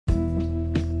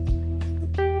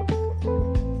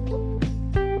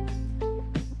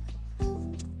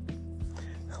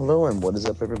Hello and what is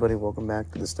up, everybody? Welcome back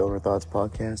to the Stoner Thoughts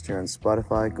podcast. You're on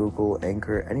Spotify, Google,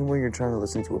 Anchor, anywhere you're trying to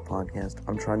listen to a podcast.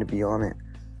 I'm trying to be on it.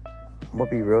 I'm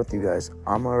gonna be real with you guys.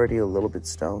 I'm already a little bit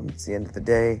stoned. It's the end of the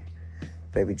day.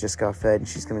 Baby just got fed and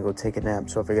she's gonna go take a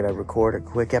nap, so I figured I'd record a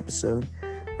quick episode.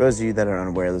 For those of you that are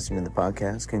unaware listening to the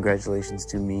podcast, congratulations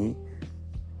to me.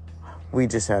 We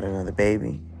just had another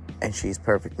baby and she's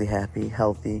perfectly happy,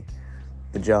 healthy.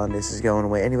 The jaundice is going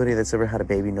away. Anybody that's ever had a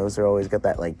baby knows they're always got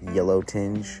that yellow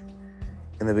tinge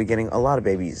in the beginning. A lot of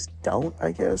babies don't,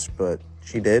 I guess, but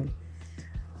she did.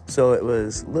 So it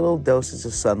was little doses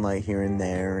of sunlight here and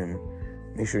there and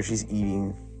make sure she's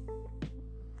eating,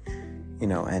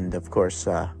 and of course,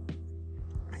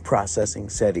 processing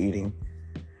said eating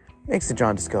makes the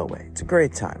jaundice go away. It's a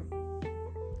great time.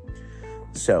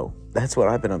 So that's what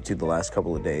I've been up to the last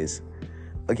couple of days.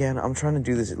 Again, I'm trying to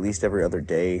do this at least every other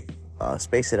day.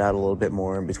 Space it out a little bit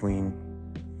more in between.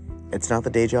 It's not the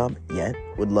day job yet.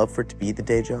 Would love for it to be the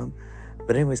day job.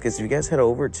 But anyways, guys, if you guys head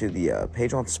over to the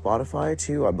page on Spotify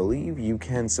too, I believe you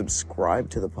can subscribe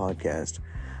to the podcast.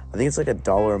 I think it's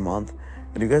 $1 a month.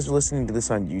 And if you guys are listening to this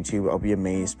on YouTube, I'll be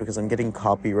amazed because I'm getting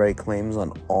copyright claims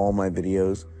on all my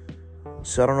videos.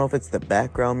 So I don't know if it's the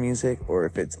background music or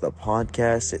if it's the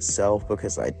podcast itself,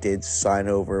 because I did sign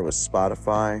over with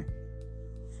Spotify.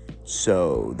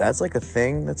 So that's a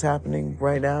thing that's happening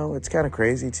right now. It's kind of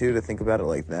crazy too to think about it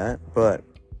like that. But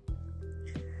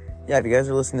yeah, if you guys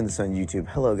are listening to this on YouTube,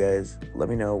 hello guys. Let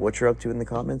me know what you're up to in the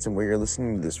comments and where you're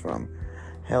listening to this from.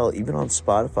 Hell, even on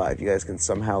Spotify, if you guys can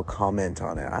somehow comment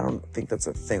on it. I don't think that's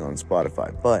a thing on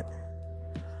Spotify, but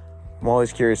I'm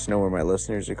always curious to know where my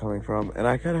listeners are coming from. And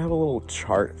I kind of have a little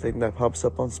chart thing that pops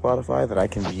up on Spotify that I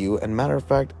can view. And matter of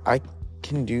fact, I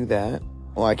can do that.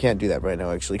 Well, I can't do that right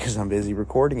now, actually, because I'm busy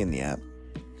recording in the app.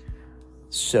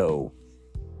 So,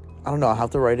 I don't know. I'll have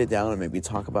to write it down and maybe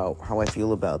talk about how I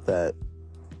feel about that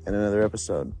in another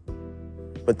episode.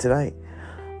 But tonight,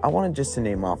 I wanted just to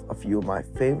name off a few of my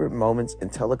favorite moments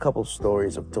and tell a couple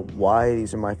stories of to why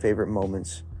these are my favorite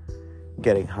moments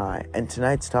getting high. And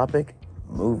tonight's topic,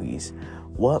 movies.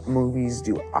 What movies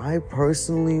do I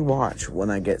personally watch when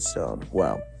I get stoned?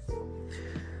 Well,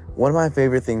 one of my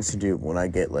favorite things to do when I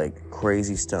get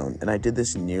crazy stoned, and I did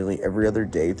this nearly every other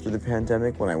day through the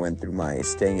pandemic when I went through my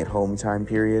staying at home time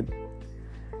period,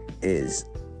 is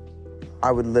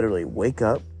I would literally wake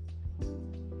up,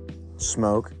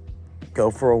 smoke, go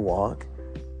for a walk,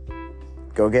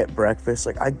 go get breakfast.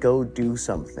 I'd go do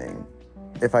something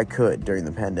if I could during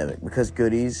the pandemic, because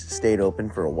Goodies stayed open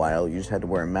for a while. You just had to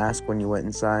wear a mask when you went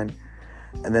inside.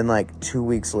 And then 2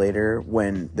 weeks later,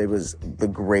 when there was the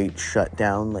great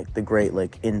shutdown, the great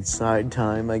inside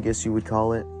time, I guess you would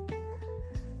call it,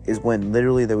 is when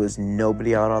literally there was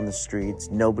nobody out on the streets.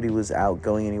 Nobody was out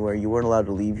going anywhere. You weren't allowed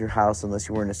to leave your house unless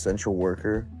you were an essential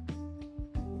worker.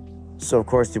 So of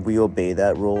course, did we obey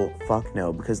that rule? Fuck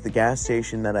no, because the gas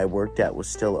station that I worked at was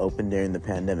still open during the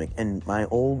pandemic. And my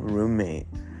old roommate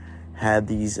had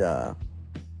these what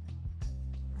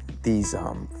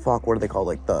are they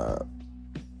called? The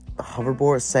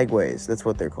hoverboard Segways, that's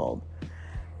what they're called.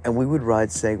 And we would ride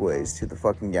Segways to the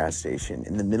fucking gas station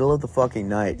in the middle of the fucking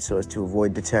night so as to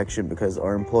avoid detection, because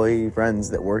our employee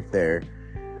friends that worked there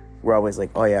were always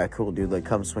oh yeah, cool dude,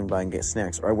 come swing by and get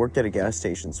snacks. Or I worked at a gas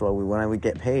station, so when I would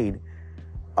get paid,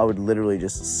 I would literally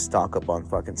just stock up on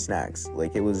fucking snacks.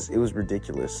 It was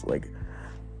ridiculous.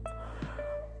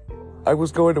 I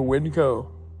was going to Winco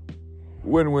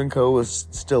when Winco was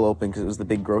still open, because it was the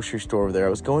big grocery store over there. I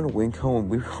was going to Winco, and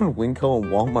we were going to Winco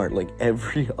and Walmart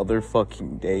every other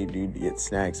fucking day, dude, to get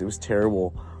snacks. It was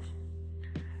terrible.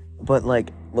 But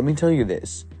let me tell you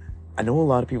this. I know a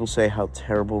lot of people say how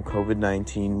terrible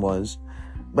COVID-19 was,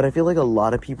 but I feel a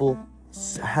lot of people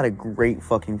had a great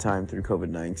fucking time through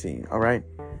COVID-19, alright?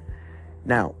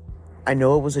 Now, I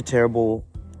know it was a terrible,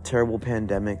 terrible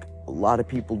pandemic. A lot of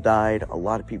people died. A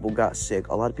lot of people got sick.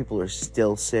 A lot of people are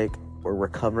still sick or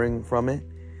recovering from it.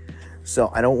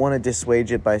 So I don't want to dissuade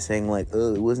it by saying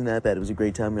oh, it wasn't that bad, it was a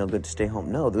great time, we all good to stay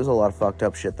home. No, there was a lot of fucked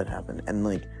up shit that happened.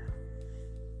 And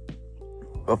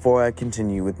before I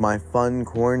continue with my fun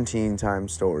quarantine time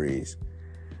stories,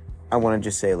 I want to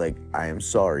just say I am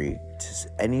sorry to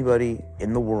anybody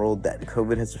in the world that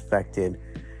COVID has affected.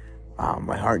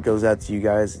 My heart goes out to you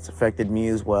guys. It's affected me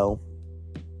as well.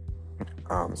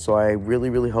 So I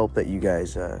really, really hope that you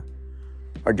guys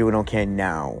are doing okay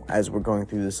now as we're going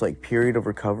through this period of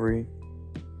recovery.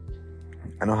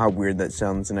 I know how weird that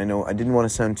sounds, and I know I didn't want to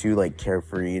sound too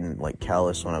carefree and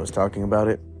callous when I was talking about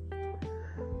it,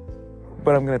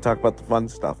 but I'm going to talk about the fun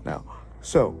stuff now.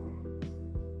 So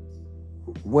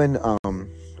when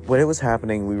when it was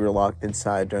happening, we were locked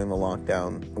inside during the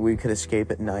lockdown. We could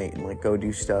escape at night and, like, go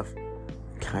do stuff.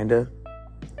 Kinda.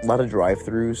 A lot of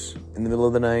drive-thrus in the middle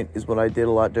of the night is what I did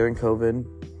a lot during COVID.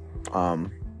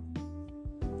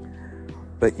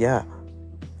 But yeah,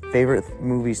 favorite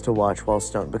movies to watch while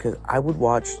stoned, because I would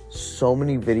watch so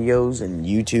many videos and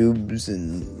YouTubes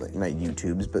and, like, not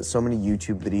YouTubes, but so many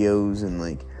YouTube videos and,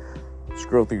 like,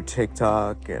 scroll through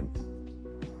TikTok, and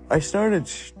I started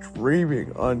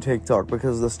streaming on TikTok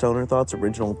because of the Stoner Thoughts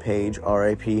original page,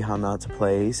 RIP How Not to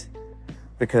Plays,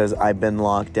 because I've been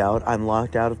locked out. I'm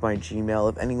locked out of my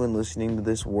Gmail. If anyone listening to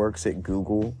this works at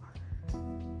Google,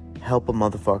 help a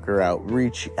motherfucker out.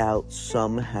 Reach out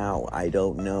somehow. I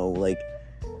don't know.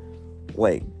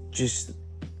 Like, just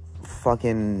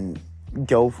fucking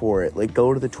go for it. Like,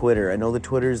 go to the Twitter. I know the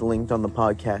Twitter's linked on the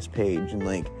podcast page, and,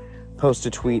 like, post a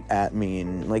tweet at me.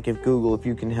 And, like, if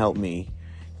you can help me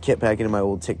get back into my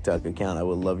old TikTok account, I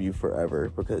would love you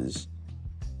forever, because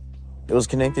it was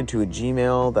connected to a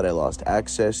Gmail that I lost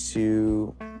access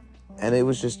to, and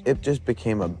it just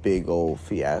became a big old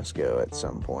fiasco at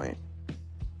some point.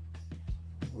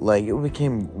 Like, it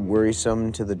became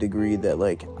worrisome to the degree that,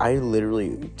 like, I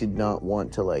literally did not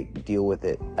want to, like, deal with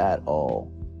it at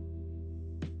all.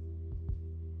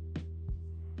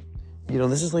 You know,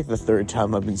 this is, like, the third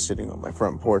time I've been sitting on my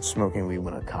front porch smoking weed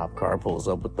when a cop car pulls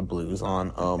up with the blues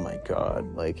on. Oh my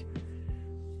god, like,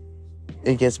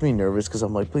 it gets me nervous, because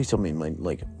I'm like, please tell me,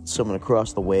 like, someone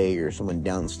across the way or someone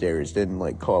downstairs didn't,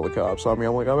 like, call the cops on me.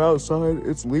 I'm like, I'm outside,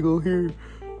 it's legal here.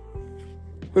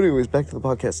 But anyways, back to the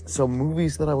podcast. So,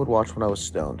 movies that I would watch when I was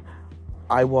stoned.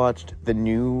 I watched the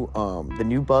new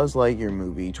Buzz Lightyear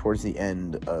movie towards the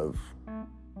end of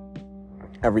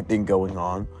everything going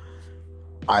on.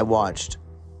 I watched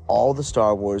all the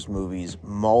Star Wars movies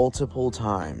multiple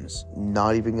times.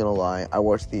 Not even gonna lie. I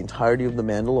watched the entirety of The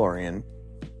Mandalorian.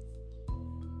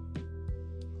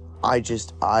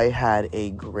 I had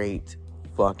a great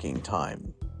fucking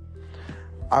time.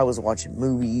 I was watching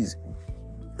movies,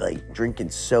 like,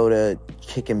 drinking soda,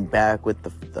 kicking back with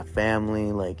the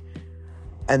family, like,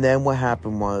 and then what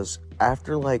happened was,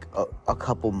 after, like, a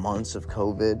couple months of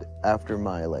COVID, after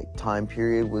my, like, time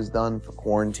period was done for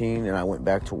quarantine and I went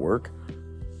back to work,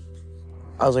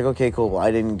 I was like, okay, cool, well, I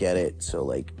didn't get it, so,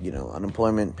 like, you know,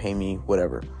 unemployment, pay me,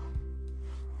 whatever.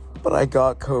 But I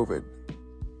got COVID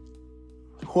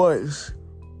twice.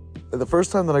 The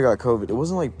first time that I got COVID, it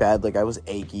wasn't, like, bad. Like, I was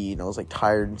achy and I was, like,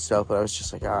 tired and stuff, but I was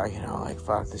just like, you know, like,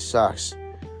 fuck, this sucks.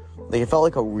 Like, it felt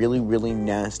like a really, really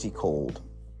nasty cold.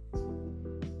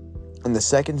 And the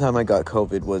second time I got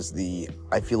COVID was the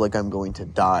I feel like I'm going to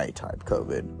die type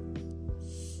COVID.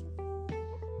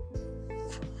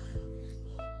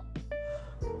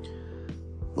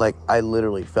 Like, I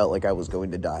literally felt like I was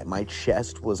going to die. My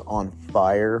chest was on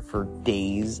fire for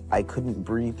days. I couldn't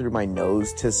breathe through my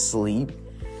nose to sleep.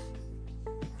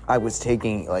 I was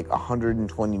taking, like,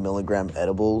 120 milligram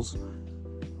edibles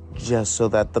just so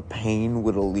that the pain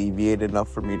would alleviate enough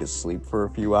for me to sleep for a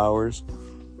few hours.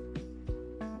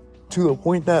 To the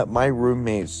point that my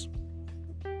roommates,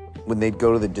 when they'd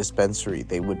go to the dispensary,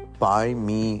 they would buy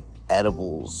me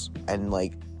edibles and,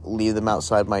 like, leave them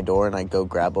outside my door, and I'd go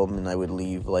grab them, and I would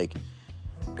leave. Like,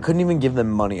 I couldn't even give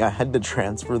them money. I had to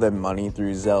transfer them money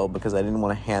through Zelle because I didn't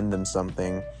want to hand them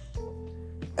something.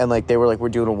 And, like, they were like, we're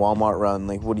doing a Walmart run,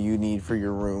 like, what do you need for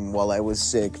your room? While I was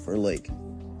sick for, like,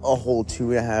 a whole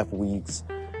 2.5 weeks.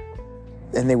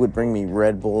 And they would bring me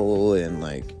Red Bull, and,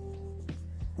 like,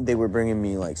 they were bringing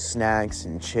me, like, snacks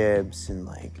and chips and,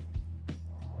 like,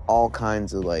 all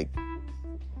kinds of, like,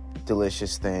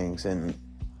 delicious things. And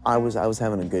I was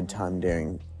having a good time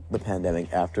during the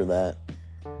pandemic after that.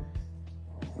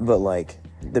 But, like,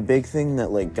 the big thing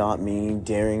that, like, got me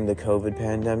during the COVID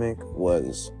pandemic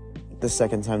was the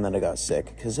second time that I got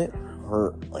sick, because it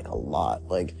hurt, like, a lot.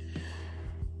 Like,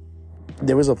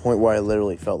 there was a point where I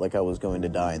literally felt like I was going to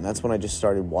die, and that's when I just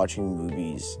started watching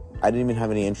movies. I didn't even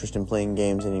have any interest in playing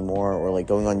games anymore or, like,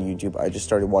 going on YouTube. I just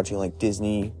started watching, like,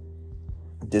 Disney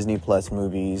Plus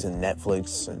movies and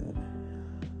Netflix, and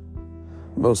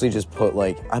mostly just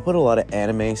I put a lot of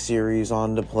anime series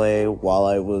on to play while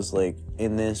I was, like,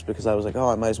 in this, because I was like,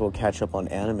 I might as well catch up on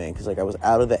anime, because, like, I was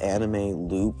out of the anime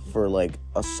loop for, like,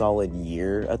 a solid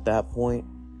year at that point.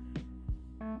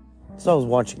 So I was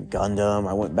watching Gundam.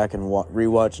 I went back and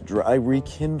rewatched. I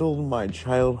rekindled my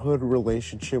childhood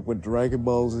relationship with Dragon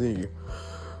Ball Z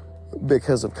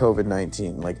because of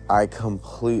COVID-19. Like, I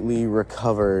completely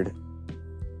recovered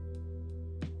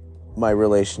my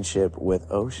relationship with...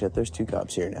 Oh, shit, there's 2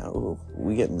 cops here now. Ooh,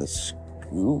 we getting the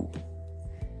scoop.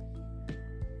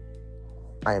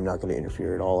 I am not going to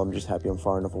interfere at all. I'm just happy I'm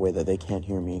far enough away that they can't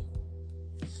hear me.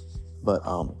 But,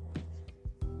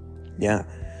 yeah,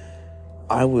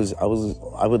 I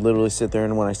would literally sit there,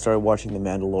 and when I started watching The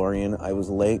Mandalorian, I was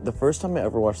the first time I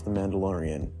ever watched The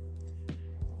Mandalorian,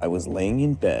 I was laying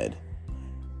in bed,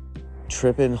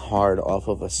 tripping hard off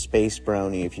of a space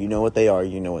brownie. If you know what they are,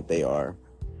 you know what they are.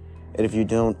 And if you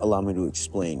don't, allow me to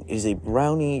explain. It is a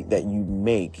brownie that you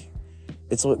make.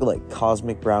 It's like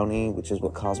Cosmic Brownie, which is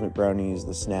what Cosmic Brownies,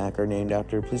 the snack, are named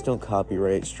after. Please don't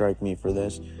copyright strike me for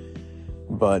this.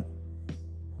 But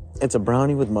it's a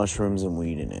brownie with mushrooms and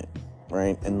weed in it,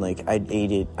 right? And like, I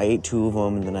ate 2 of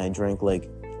them, and then I drank like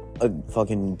a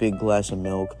fucking big glass of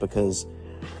milk, because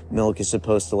milk is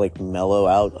supposed to like mellow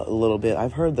out a little bit.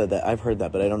 I've heard that,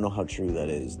 but I don't know how true that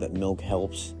is, that milk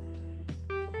helps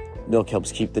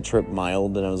keep the trip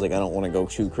mild. And I was like, I don't want to go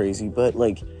too crazy, but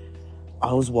like,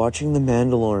 I was watching The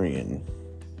Mandalorian,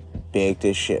 baked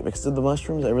as shit, because of the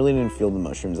mushrooms. I really didn't feel the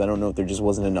mushrooms. I don't know if there just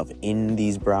wasn't enough in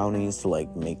these brownies to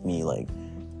like make me like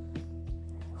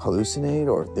hallucinate,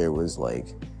 or if there was like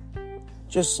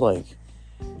just like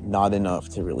not enough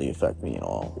to really affect me at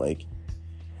all. Like,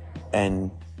 and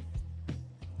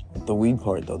the weed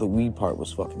part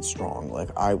was fucking strong. Like,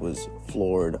 I was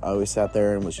floored. I always sat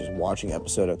there and was just watching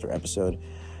episode after episode.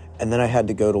 And then I had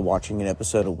to go to watching an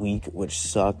episode a week, which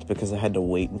sucked, because I had to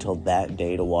wait until that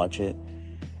day to watch it.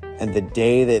 And the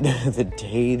day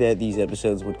that these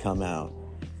episodes would come out,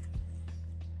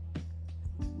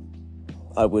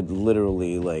 I would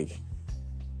literally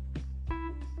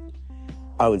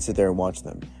I would sit there and watch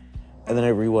them. And then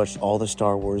I rewatched all the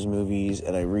Star Wars movies,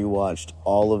 and I rewatched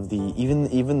all of the,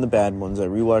 even the bad ones. I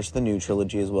rewatched the new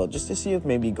trilogy as well, just to see if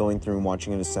maybe going through and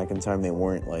watching it a second time, they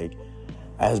weren't like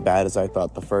as bad as I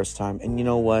thought the first time. And you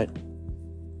know what?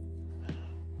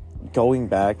 Going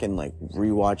back and like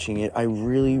rewatching it, I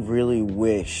really, really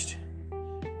wished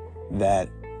that,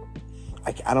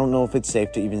 I don't know if it's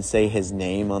safe to even say his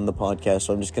name on the podcast,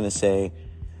 so I'm just going to say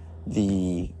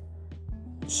the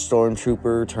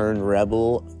stormtrooper turned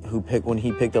rebel when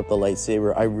he picked up the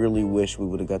lightsaber. I really wish we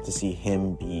would have got to see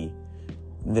him be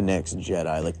the next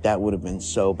Jedi. Like, that would have been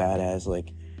so badass.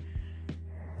 Like,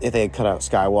 if they had cut out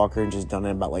Skywalker and just done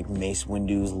it about like Mace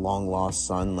Windu's long lost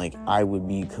son, like, I would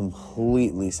be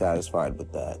completely satisfied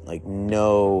with that. Like,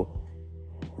 no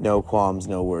qualms,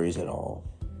 no worries at all.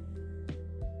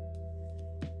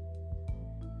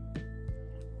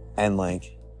 And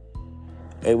like,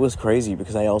 it was crazy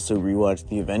because I also rewatched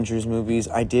the Avengers movies.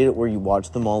 I did it where you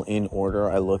watch them all in order.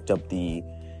 I looked up the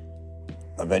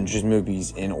Avengers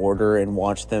movies in order and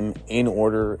watched them in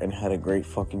order and had a great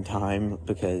fucking time,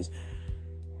 because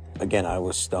again, I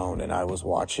was stoned and I was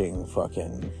watching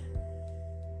fucking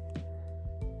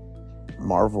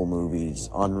Marvel movies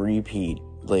on repeat.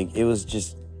 Like, it was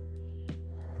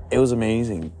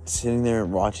amazing sitting there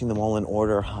and watching them all in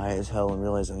order, high as hell, and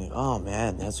realizing, like, oh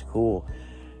man, that's cool.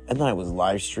 And then I was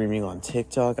live streaming on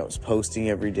TikTok. I was posting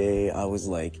every day. I was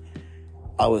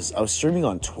streaming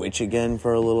on Twitch again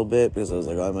for a little bit, because I was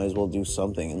like, oh, I might as well do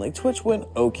something. And like, Twitch went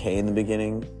okay in the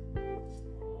beginning,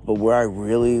 but where I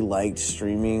really liked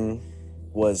streaming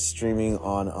was streaming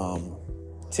on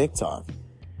TikTok.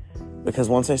 Because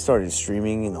once I started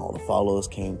streaming and all the follows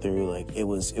came through, like, it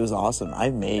was awesome.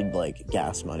 I've made like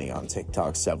gas money on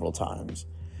TikTok several times.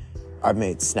 I've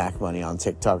made snack money on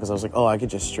TikTok because I was like, oh, I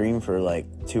could just stream for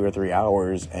like 2 or 3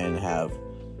 hours and have,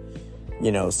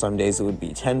 you know, some days it would be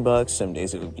 $10, some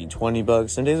days it would be $20,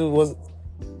 some days it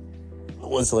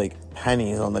was like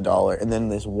pennies on the dollar. And then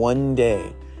this one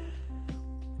day,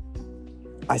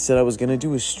 I said I was going to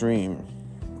do a stream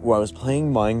where I was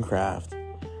playing Minecraft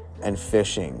and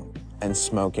fishing and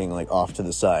smoking like off to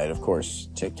the side. Of course,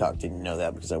 TikTok didn't know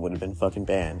that because I would have been fucking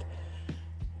banned.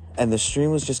 And the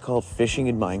stream was just called Fishing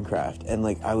in Minecraft. And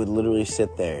like, I would literally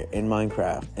sit there in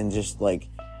Minecraft and just like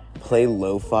play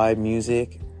lo-fi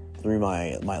music through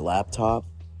my laptop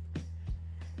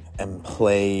and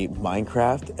play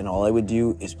Minecraft. And all I would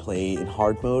do is play in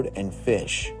hard mode and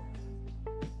fish.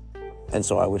 And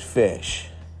so I would fish.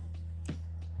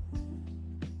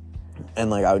 And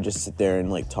like, I would just sit there and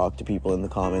like talk to people in the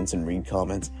comments and read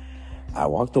comments. I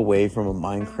walked away from a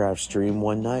Minecraft stream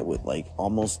one night with like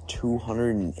almost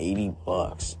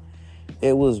 $280.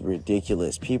 It was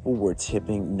ridiculous. People were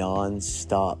tipping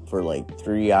non-stop for like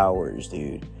 3 hours,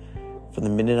 dude. From the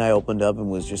minute I opened up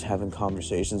and was just having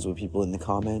conversations with people in the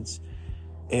comments,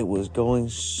 it was going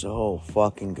so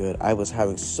fucking good. I was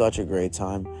having such a great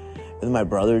time. And then my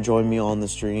brother joined me on the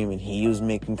stream, and he was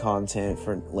making content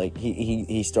for like,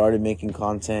 he started making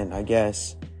content, I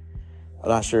guess. I'm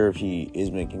not sure if he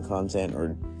is making content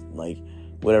or like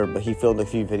whatever, but he filmed a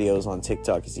few videos on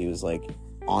TikTok because he was like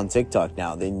on TikTok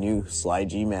now. They knew Sly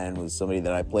G-Man was somebody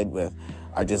that I played with.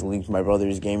 I just linked my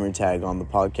brother's gamer tag on the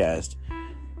podcast.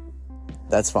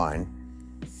 That's fine.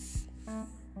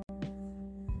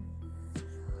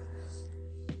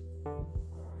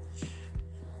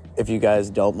 If you guys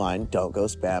don't mind, don't go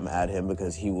spam at him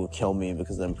because he will kill me,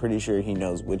 because I'm pretty sure he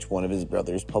knows which one of his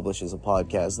brothers publishes a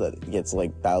podcast that gets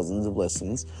like thousands of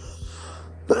listens.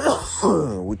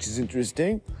 Which is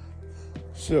interesting.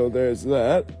 So there's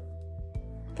that.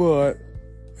 But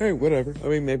hey, whatever. I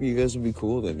mean, maybe you guys would be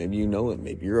cool with it. Maybe you know him.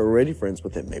 Maybe you're already friends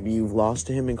with him. Maybe you've lost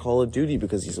to him in Call of Duty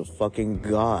because he's a fucking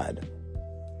god.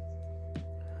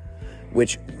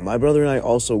 Which, my brother and I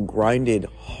also grinded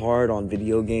hard on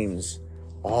video games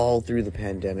all through the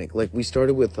pandemic. Like, we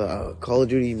started with Call of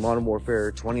Duty Modern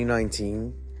Warfare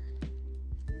 2019.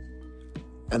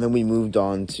 And then we moved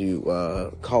on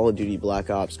to Call of Duty Black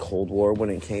Ops Cold War when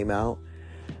it came out.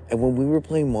 And when we were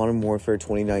playing Modern Warfare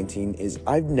 2019,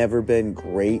 I've never been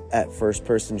great at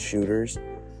first-person shooters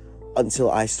until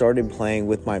I started playing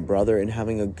with my brother and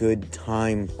having a good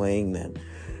time playing them.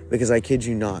 Because I kid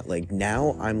you not, like,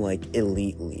 now I'm like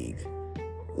Elite League.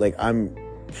 Like, I'm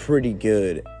pretty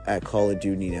good at Call of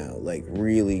Duty now. Like,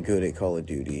 really good at Call of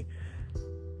Duty.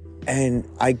 And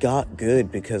I got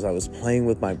good because I was playing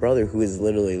with my brother, who is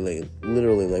literally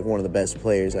like one of the best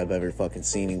players I've ever fucking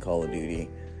seen in Call of Duty.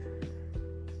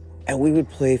 And we would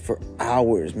play for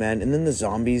hours, man. And then the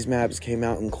zombies maps came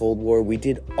out in Cold War. We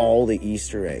did all the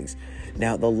Easter eggs.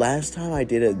 Now, the last time I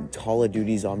did a Call of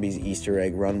Duty Zombies Easter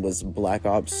egg run was Black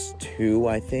Ops 2,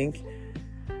 I think.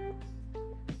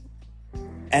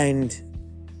 And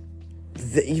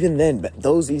even then,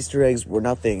 those Easter eggs were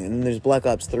nothing. And then there's Black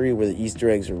Ops 3 where the Easter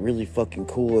eggs are really fucking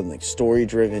cool and like story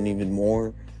driven even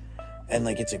more. And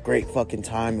like it's a great fucking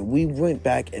time. And we went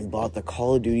back and bought the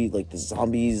Call of Duty, like the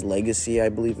Zombies Legacy, I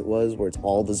believe it was, where it's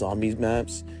all the zombies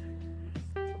maps.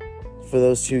 For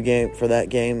that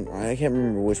game, I can't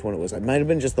remember which one it was. It might have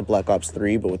been just the Black Ops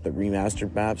 3, but with the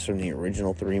remastered maps from the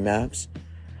original 3 maps.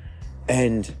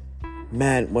 And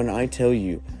man, when I tell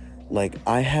you, like,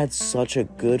 I had such a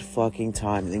good fucking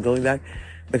time. And then going back,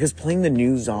 because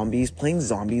playing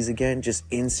zombies again just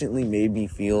instantly made me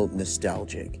feel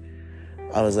nostalgic.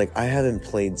 I was like, I haven't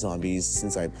played zombies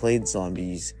since I played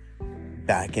zombies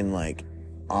back in, like,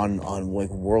 on like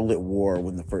World at War,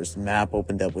 when the first map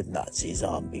opened up with Nazi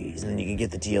zombies. And then you could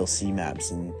get the DLC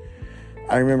maps. And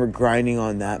I remember grinding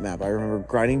on that map. I remember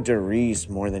grinding Der Riese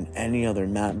more than any other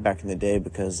map back in the day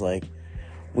because, like,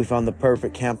 we found the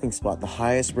perfect camping spot. The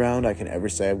highest round I can ever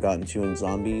say I've gotten to in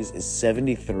zombies is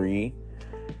 73.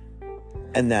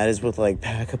 And that is with, like,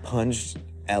 Pack-a-Punch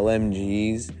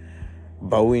LMGs,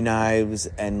 Bowie knives,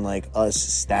 and, like, us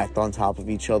stacked on top of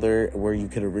each other, where you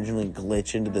could originally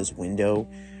glitch into this window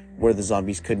where the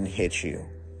zombies couldn't hit you.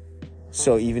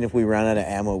 So even if we ran out of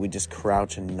ammo, we'd just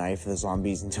crouch and knife the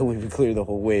zombies until we would clear the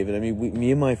whole wave. And I mean,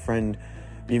 me and my friend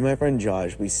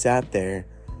Josh, we sat there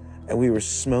and we were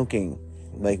smoking.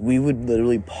 Like, we would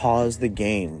literally pause the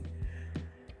game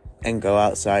and go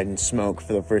outside and smoke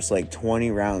for the first, like,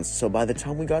 20 rounds. So by the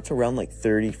time we got to round, like,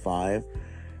 35,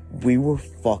 we were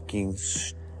fucking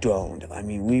stoned. I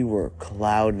mean, we were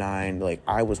cloud nine. Like,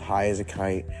 I was high as a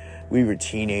kite. We were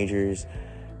teenagers.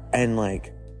 And,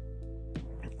 like,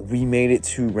 we made it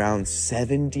to round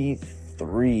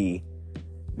 73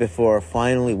 before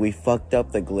finally we fucked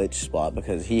up the glitch spot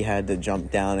because he had to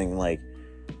jump down and, like,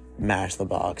 mash the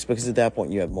box, because at that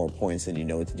point you have more points than you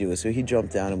know what to do with. So he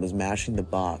jumped down and was mashing the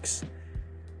box,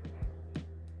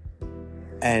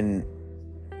 and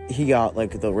he got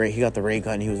the ray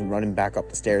gun. He was running back up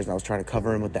the stairs, and I was trying to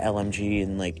cover him with the LMG,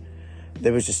 and like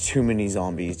there was just too many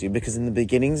zombies, dude. Because in the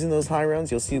beginnings in those high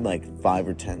rounds, you'll see like 5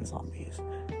 or 10 zombies.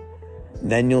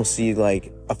 Then you'll see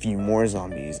like a few more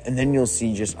zombies, and then you'll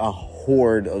see just a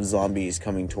horde of zombies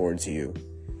coming towards you,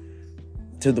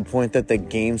 to the point that the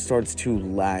game starts to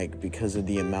lag because of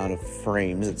the amount of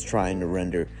frames it's trying to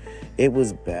render. It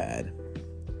was bad.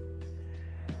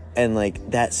 And like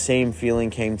that same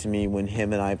feeling came to me when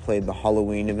him and I played the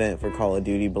Halloween event for Call of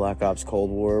Duty Black Ops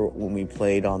Cold War, when we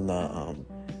played on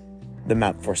the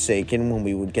map Forsaken, when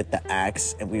we would get the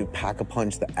axe and we would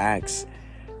Pack-a-Punch the axe,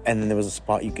 and then there was a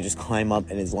spot you could just climb up,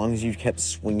 and as long as you kept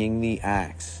swinging the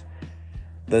axe,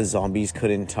 the zombies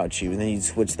couldn't touch you. And then you'd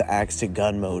switch the axe to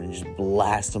gun mode and just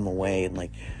blast them away, and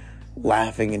like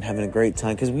laughing and having a great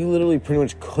time, because we literally pretty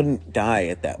much couldn't die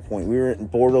at that point. We were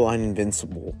borderline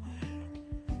invincible.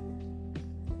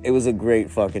 It was a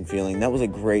great fucking feeling. That was a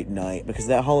great night, because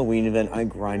that Halloween event, I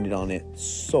grinded on it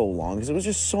so long because it was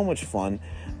just so much fun.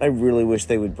 I really wish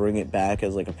they would bring it back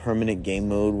as like a permanent game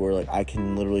mode where like I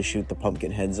can literally shoot the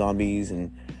pumpkin head zombies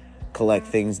and collect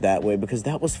things that way, because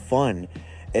that was fun.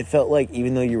 It felt like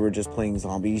even though you were just playing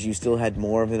zombies, you still had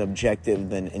more of an objective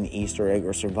than an Easter egg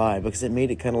or survive, because it made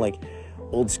it kind of like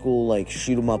old school, like,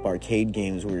 shoot 'em up arcade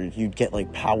games where you'd get,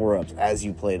 like, power-ups as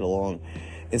you played along.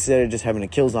 Instead of just having to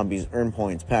kill zombies, earn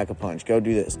points, pack a punch, go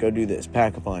do this,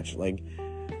 pack a punch. Like,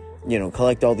 you know,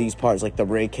 collect all these parts, like the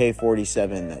Ray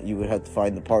K-47 that you would have to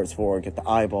find the parts for, get the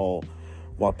eyeball,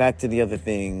 walk back to the other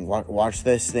thing, watch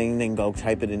this thing, then go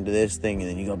type it into this thing, and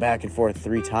then you go back and forth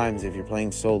 3 times if you're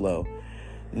playing solo.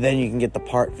 Then you can get the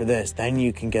part for this, then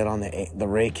you can get on the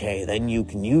Ray K, then you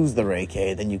can use the Ray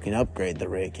K, then you can upgrade the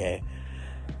Ray K.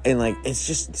 And, like, it's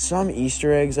just some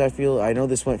Easter eggs, I feel. I know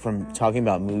this went from talking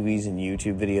about movies and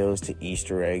YouTube videos to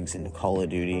Easter eggs and Call of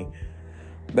Duty.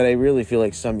 But I really feel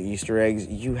like some Easter eggs,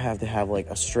 you have to have, like,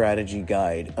 a strategy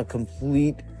guide. A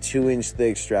complete 2-inch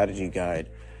thick strategy guide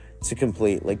to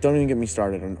complete. Like, don't even get me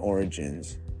started on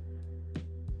Origins.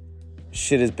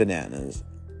 Shit is bananas.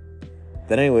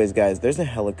 But anyways, guys, there's a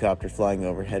helicopter flying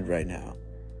overhead right now.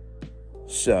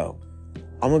 So,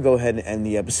 I'm gonna go ahead and end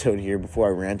the episode here before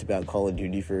I rant about Call of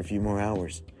Duty for a few more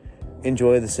hours.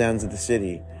 Enjoy the sounds of the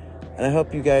city. And I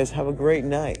hope you guys have a great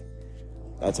night.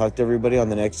 I'll talk to everybody on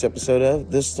the next episode of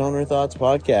the Stoner Thoughts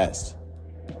Podcast.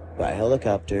 Bye,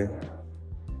 helicopter.